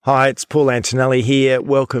Hi, it's Paul Antonelli here.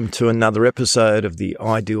 Welcome to another episode of the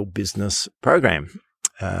Ideal Business Program.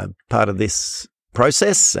 Part of this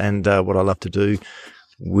process and what I love to do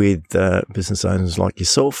with business owners like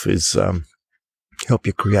yourself is help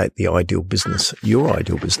you create the ideal business, your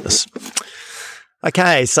ideal business.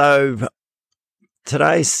 Okay, so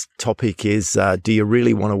today's topic is, do you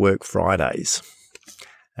really want to work Fridays?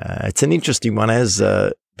 It's an interesting one. As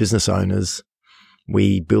business owners,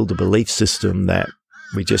 we build a belief system that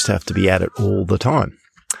we just have to be at it all the time,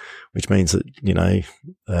 which means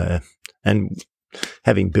that, and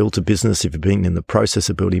having built a business, if you've been in the process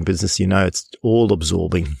of building a business, it's all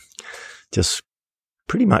absorbing, just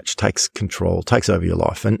pretty much takes control, takes over your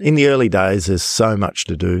life. And in the early days, there's so much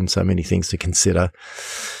to do and so many things to consider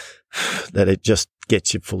that it just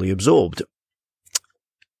gets you fully absorbed.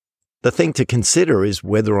 The thing to consider is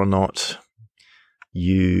whether or not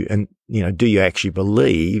do you actually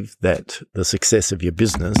believe that the success of your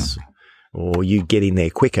business or you getting there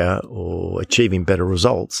quicker or achieving better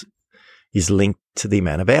results is linked to the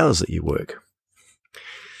amount of hours that you work?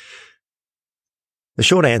 The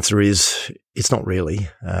short answer is it's not really.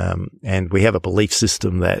 And we have a belief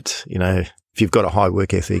system that, if you've got a high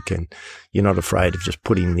work ethic and you're not afraid of just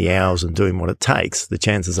putting in the hours and doing what it takes, the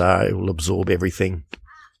chances are it will absorb everything,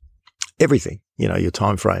 your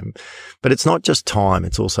time frame. But it's not just time,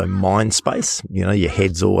 it's also mind space. Your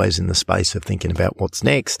head's always in the space of thinking about what's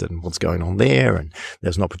next and what's going on there, and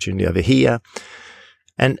there's an opportunity over here.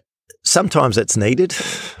 And sometimes that's needed,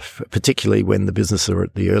 particularly when the business are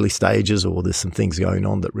at the early stages or there's some things going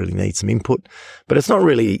on that really need some input. But it's not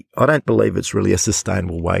really, I don't believe it's really a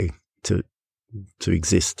sustainable way to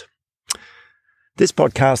exist. This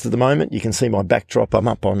podcast at the moment, you can see my backdrop. I'm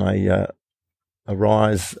up on a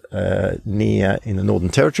rise near in the Northern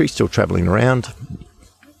Territory, still travelling around.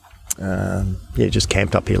 Just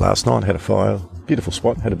camped up here last night, had a fire, beautiful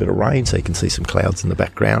spot, had a bit of rain, so you can see some clouds in the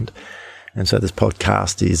background. And so this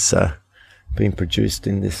podcast is being produced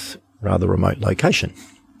in this rather remote location.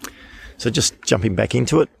 So just jumping back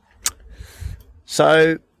into it.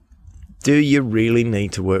 So do you really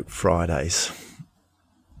need to work Fridays?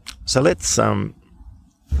 So let's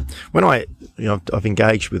when I've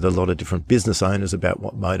engaged with a lot of different business owners about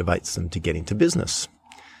what motivates them to get into business.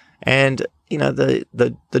 And,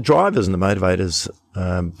 the drivers and the motivators,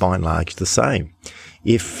 by and large, the same.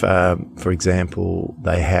 If, for example,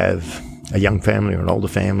 they have a young family or an older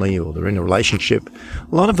family, or they're in a relationship,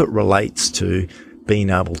 a lot of it relates to being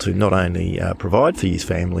able to not only provide for your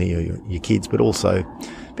family or your kids, but also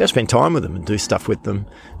be able to spend time with them and do stuff with them,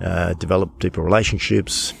 develop deeper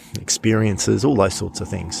relationships, experiences, all those sorts of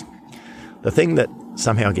things. The thing that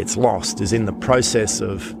somehow gets lost is in the process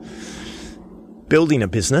of building a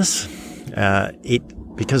business,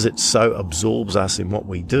 because it so absorbs us in what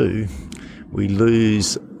we do, we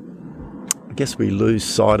lose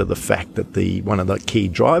sight of the fact that one of the key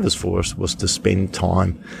drivers for us was to spend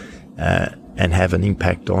time and have an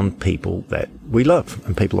impact on people that we love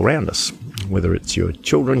and people around us, whether it's your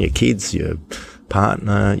children, your kids, your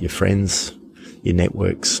partner, your friends, your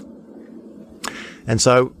networks. And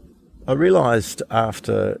so I realised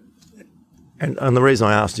after, and the reason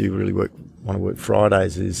I asked, do you really want to work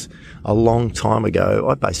Fridays, is a long time ago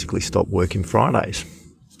I basically stopped working Fridays.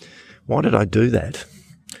 Why did I do that?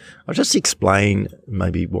 I'll just explain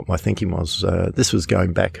maybe what my thinking was. This was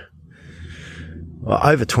going back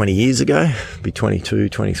over 20 years ago, be 22,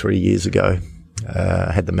 23 years ago.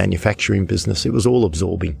 I had the manufacturing business. It was all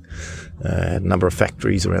absorbing. Had a number of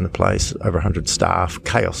factories around the place, over 100 staff,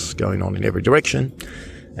 chaos going on in every direction.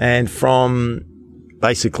 And from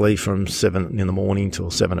 7 in the morning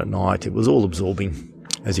till 7 at night, it was all absorbing,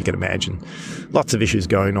 as you can imagine. Lots of issues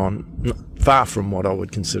going on, far from what I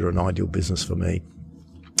would consider an ideal business for me.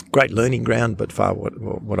 Great learning ground, but far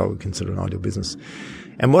what I would consider an ideal business.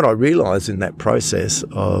 And what I realised in that process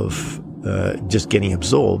of just getting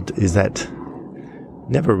absorbed is that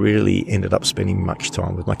never really ended up spending much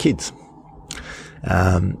time with my kids.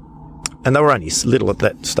 And they were only little at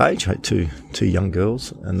that stage. I had two young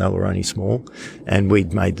girls, and they were only small. And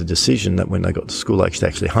we'd made the decision that when they got to school age to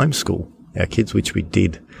actually homeschool our kids, which we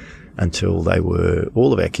did until they were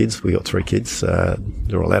all of our kids. We got 3 kids.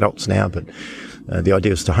 They're all adults now, but the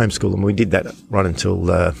idea was to homeschool them. We did that right until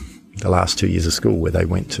the last 2 years of school, where they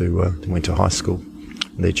went to high school,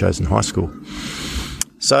 their chosen high school.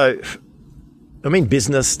 So,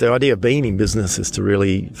 business, the idea of being in business is to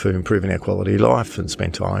really, for improving our quality of life and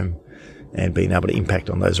spend time and being able to impact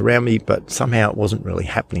on those around me, but somehow it wasn't really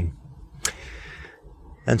happening.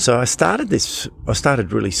 And so I started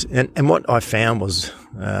really, and what I found was,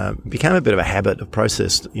 it became a bit of a habit of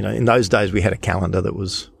process. In those days we had a calendar that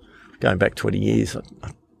was going back 20 years.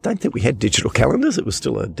 I don't think we had digital calendars. It was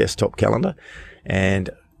still a desktop calendar. And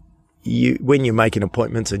when you're making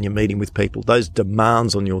appointments and you're meeting with people, those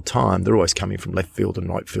demands on your time, they're always coming from left field and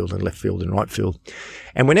right field and left field and right field.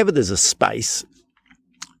 And whenever there's a space,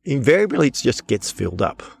 invariably it just gets filled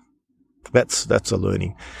up. That's a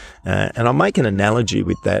learning. And I'll make an analogy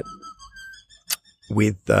with that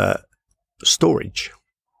with storage.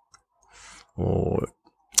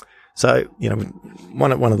 So,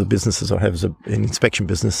 one of the businesses I have is an inspection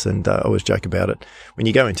business, and I always joke about it. When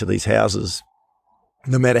you go into these houses,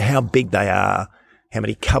 no matter how big they are, how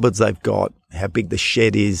many cupboards they've got, how big the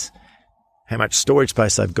shed is, how much storage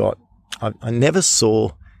space they've got, I never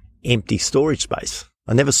saw empty storage space.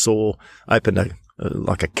 I never saw open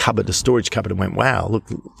a storage cupboard and went, wow, look,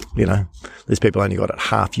 these people only got it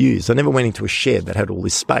half used. I never went into a shed that had all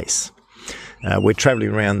this space. We're travelling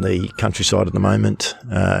around the countryside at the moment.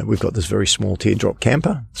 We've got this very small teardrop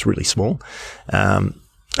camper. It's really small. And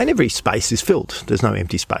every space is filled. There's no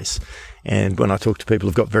empty space. And when I talk to people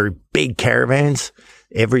who've got very big caravans,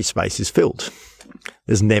 every space is filled.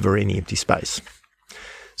 There's never any empty space.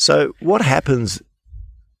 So what happens,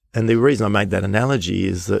 and the reason I made that analogy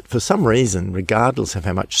is that for some reason, regardless of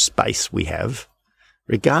how much space we have,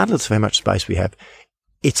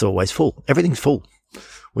 it's always full. Everything's full.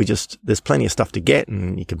 There's plenty of stuff to get,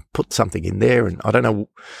 and you can put something in there. And I don't know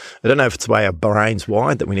if it's the way our brain's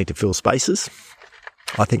wired that we need to fill spaces.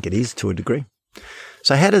 I think it is to a degree.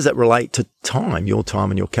 So how does that relate to time, your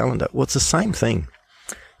time and your calendar? Well, it's the same thing.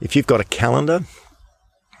 If you've got a calendar,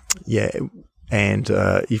 and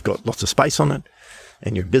you've got lots of space on it,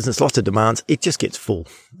 and your business, lots of demands, it just gets full.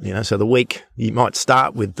 So the week, you might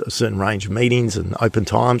start with a certain range of meetings and open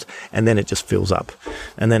times, and then it just fills up,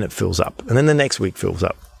 and then it fills up, and then the next week fills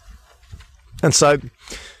up. And so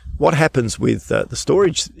what happens with the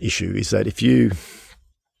storage issue is that if you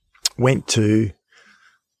went to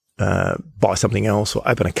buy something else or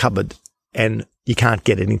open a cupboard and you can't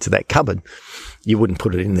get it into that cupboard, you wouldn't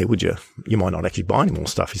put it in there, would you? You might not actually buy any more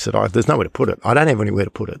stuff. You said, there's nowhere to put it. I don't have anywhere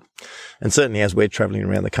to put it. And certainly as we're travelling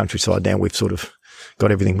around the countryside now, we've sort of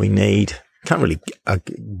got everything we need. Can't really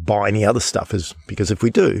buy any other stuff because if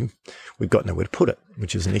we do, we've got nowhere to put it,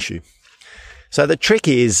 which is an issue. So the trick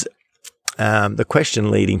is, the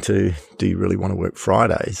question leading to, do you really want to work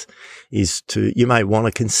Fridays, you may want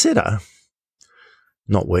to consider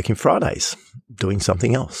not working Fridays, doing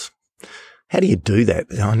something else. How do you do that?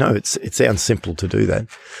 I know it sounds simple to do that.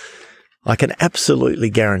 I can absolutely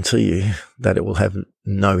guarantee you that it will have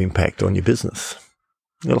no impact on your business.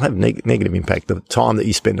 It'll have negative impact. The time that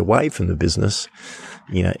you spend away from the business,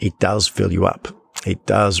 it does fill you up. It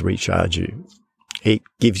does recharge you. It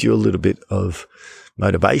gives you a little bit of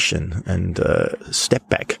motivation and step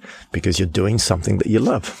back because you're doing something that you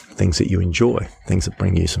love, things that you enjoy, things that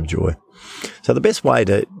bring you some joy. So the best way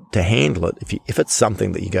to handle it, if it's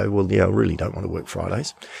something that you go, well, I really don't want to work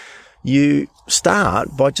Fridays, you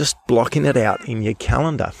start by just blocking it out in your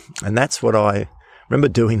calendar. And that's what I remember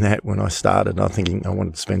doing that when I started. I'm thinking I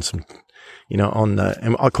wanted to spend some, and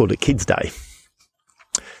I called it Kids Day.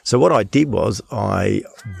 So what I did was I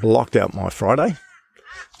blocked out my Friday,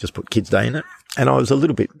 just put Kids Day in it. And I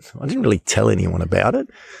didn't really tell anyone about it.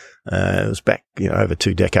 It was back, over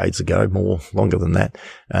 2 decades ago, longer than that.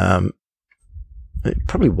 It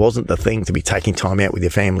probably wasn't the thing to be taking time out with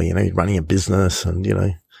your family, running a business and,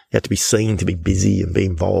 you have to be seen to be busy and be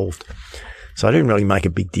involved. So I didn't really make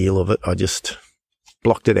a big deal of it. I just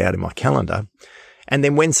blocked it out in my calendar. And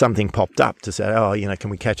then when something popped up to say, can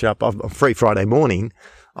we catch up? I'm free Friday morning.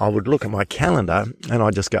 I would look at my calendar and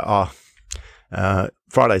I'd just go,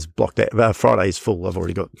 Friday's blocked out. Friday's full. I've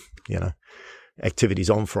already got, activities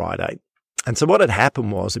on Friday. And so what had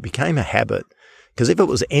happened was it became a habit because if it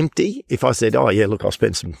was empty, if I said, I'll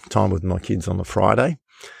spend some time with my kids on the Friday,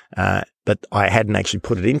 but I hadn't actually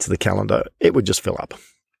put it into the calendar, it would just fill up.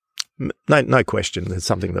 No question. There's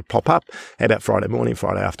something that pop up. How about Friday morning,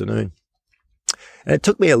 Friday afternoon? And it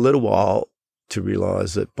took me a little while to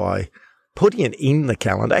realize that by putting it in the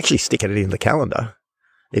calendar, actually sticking it in the calendar,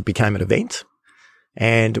 it became an event.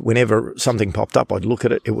 And whenever something popped up, I'd look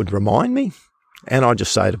at it, it would remind me. And I'd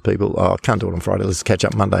just say to people, I can't do it on Friday. Let's catch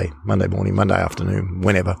up Monday morning, Monday afternoon,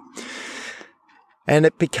 whenever. And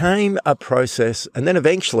it became a process. And then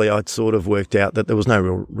eventually I'd sort of worked out that there was no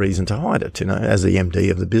real reason to hide it. As the MD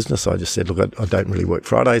of the business, I just said, look, I don't really work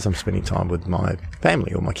Fridays. I'm spending time with my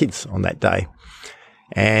family or my kids on that day.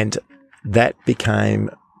 And that became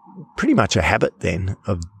pretty much a habit then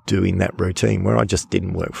of doing that routine where I just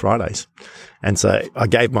didn't work Fridays. And so I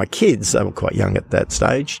gave my kids, they were quite young at that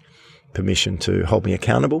stage, permission to hold me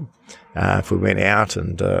accountable. If we went out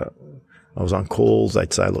and I was on calls.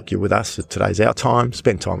 They'd say, look, you're with us. Today's our time.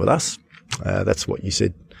 Spend time with us. That's what you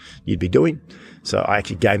said you'd be doing. So I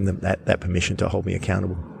actually gave them that permission to hold me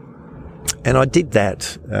accountable. And I did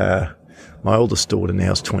that. My oldest daughter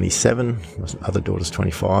now is 27. My other daughter's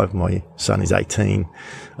 25. My son is 18.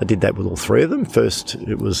 I did that with all three of them. First,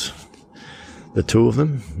 it was the two of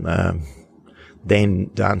them. Then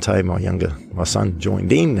Dante, my son,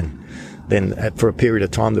 joined in. And then for a period of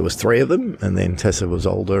time, there was three of them. And then Tessa was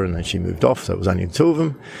older and then she moved off. So it was only the two of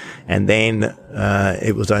them. And then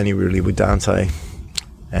it was only really with Dante,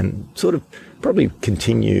 and sort of probably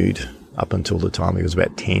continued up until the time he was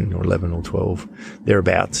about 10 or 11 or 12,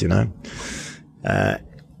 thereabouts, And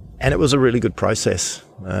it was a really good process.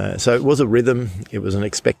 So it was a rhythm. It was an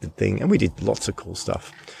expected thing. And we did lots of cool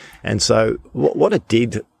stuff. And so what it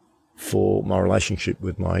did for my relationship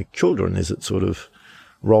with my children is it sort of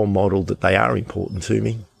role modeled that they are important to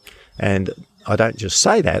me. And I don't just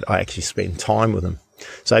say that, I actually spend time with them.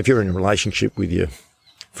 So if you're in a relationship with your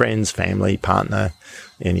friends, family, partner,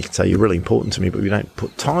 and you can say you're really important to me, but we don't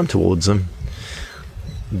put time towards them,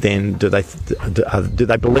 then do they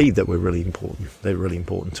believe that we're really important? They're really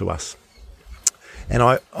important to us. And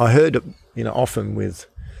I heard, often with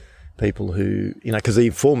people who, because they're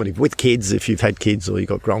informative with kids, if you've had kids or you've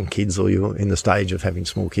got grown kids or you're in the stage of having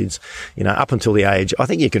small kids, up until the age, I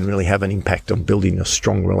think you can really have an impact on building a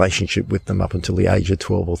strong relationship with them up until the age of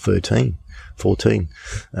 12 or 13. 14,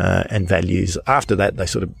 and values. After that, they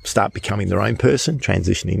sort of start becoming their own person,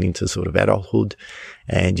 transitioning into sort of adulthood,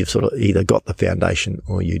 and you've sort of either got the foundation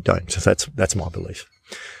or you don't. So that's my belief.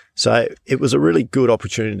 So it was a really good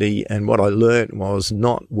opportunity, and what I learned was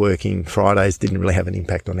not working Fridays didn't really have an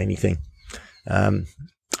impact on anything. And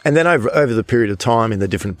then over the period of time in the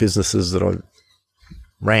different businesses that I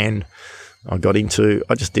ran, I got into,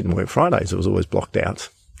 I just didn't work Fridays. It was always blocked out.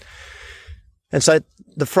 And so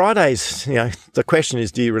the Fridays, the question is,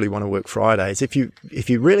 do you really want to work Fridays? If you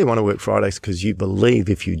really want to work Fridays because you believe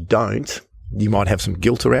if you don't, you might have some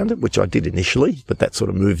guilt around it, which I did initially, but that sort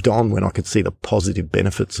of moved on when I could see the positive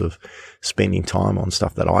benefits of spending time on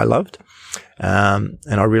stuff that I loved. And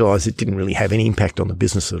I realized it didn't really have any impact on the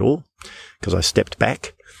business at all because I stepped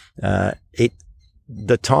back. The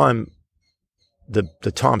time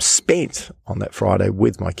spent on that Friday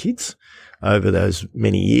with my kids over those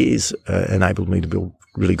many years enabled me to build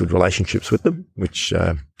really good relationships with them, which,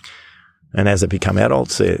 and as they become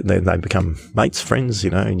adults, they become mates, friends,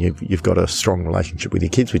 and you've got a strong relationship with your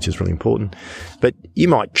kids, which is really important. But you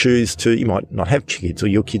might not have kids, or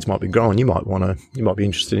your kids might be growing. You might be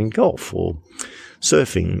interested in golf or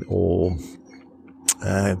surfing or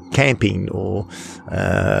camping, or,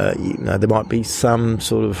 there might be some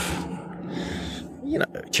sort of,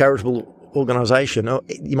 charitable organisation, or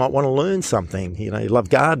you might want to learn something, you love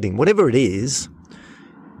gardening, whatever it is,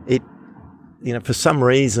 for some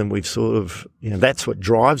reason we've sort of, that's what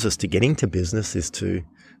drives us to get into business, is to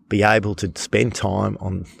be able to spend time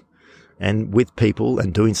on and with people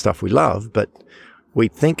and doing stuff we love, but we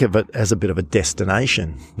think of it as a bit of a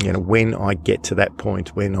destination. When I get to that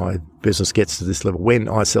point, when my business gets to this level, when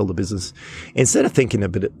I sell the business, instead of thinking a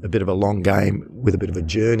bit of a long game with a bit of a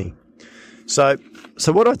journey. So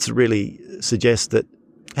what I'd really suggest that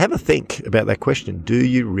have a think about that question. Do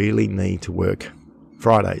you really need to work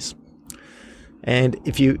Fridays? And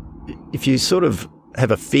if you sort of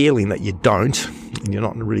have a feeling that you don't, and you're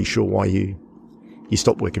not really sure why you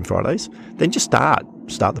stop working Fridays, then just start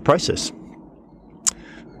the process.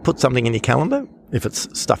 Put something in your calendar. If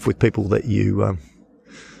it's stuff with people that you want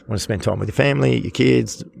to spend time with your family, your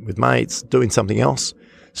kids, with mates, doing something else,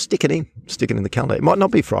 stick it in the calendar. It might not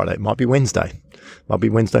be Friday. It might be Wednesday. It might be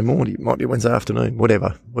Wednesday morning. It might be Wednesday afternoon,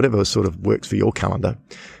 whatever sort of works for your calendar.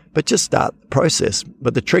 But just start the process.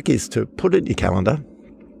 But the trick is to put it in your calendar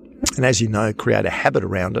and, as you know, create a habit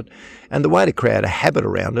around it. And the way to create a habit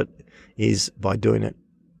around it is by doing it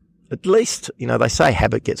at least, they say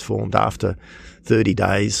habit gets formed after 30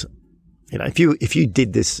 days. If you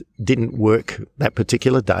didn't work that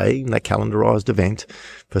particular day, that calendarized event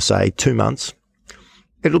for, say, 2 months,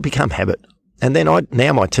 it'll become habit. And then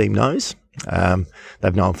now my team knows,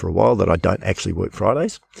 they've known for a while that I don't actually work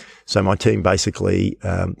Fridays. So my team basically,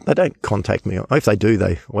 they don't contact me. If they do,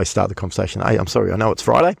 they always start the conversation. Hey, I'm sorry, I know it's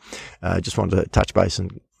Friday. Just wanted to touch base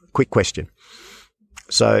and quick question.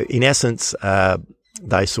 So in essence,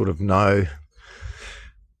 they sort of know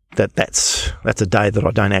that that's a day that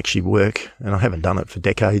I don't actually work, and I haven't done it for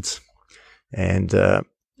decades. And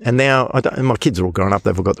now and my kids are all grown up.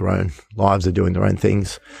 They've all got their own lives. They're doing their own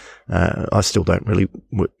things. I still don't really,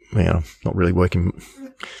 not really working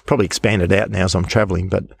Probably expanded out now as I'm traveling,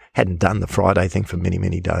 but hadn't done the Friday thing for many,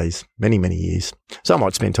 many days, many, many years. So I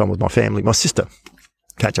might spend time with my family, my sister,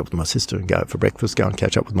 catch up with my sister and go out for breakfast, go and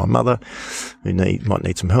catch up with my mother who might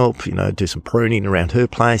need some help, do some pruning around her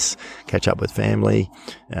place, catch up with family,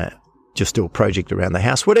 just do a project around the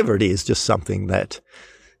house, whatever it is, just something that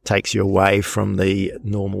takes you away from the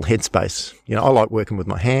normal headspace. I like working with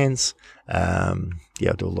my hands. I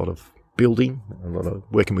do a lot of building, a lot of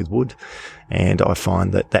working with wood, and I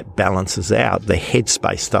find that balances out the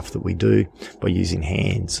headspace stuff that we do by using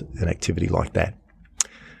hands and activity like that.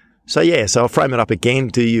 So I'll frame it up again.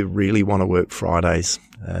 Do you really want to work Fridays?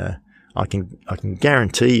 I can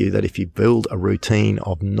guarantee you that if you build a routine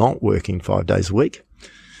of not working 5 days a week,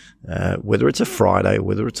 whether it's a Friday,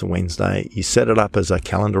 whether it's a Wednesday, you set it up as a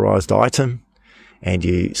calendarized item and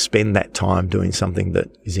you spend that time doing something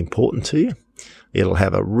that is important to you, it'll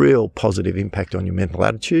have a real positive impact on your mental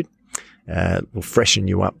attitude. It will freshen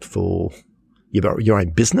you up for your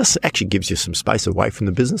own business. It actually gives you some space away from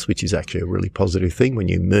the business, which is actually a really positive thing when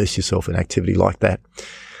you immerse yourself in activity like that.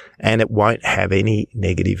 And it won't have any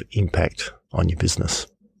negative impact on your business.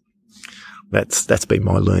 That's been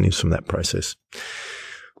my learnings from that process.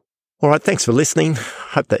 All right, thanks for listening.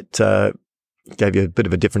 Hope that gave you a bit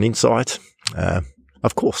of a different insight.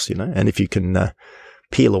 Of course, and if you can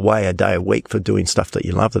peel away a day a week for doing stuff that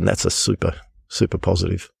you love, then that's a super, super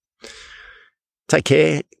positive. Take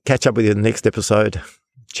care. Catch up with you in the next episode.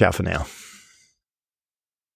 Ciao for now.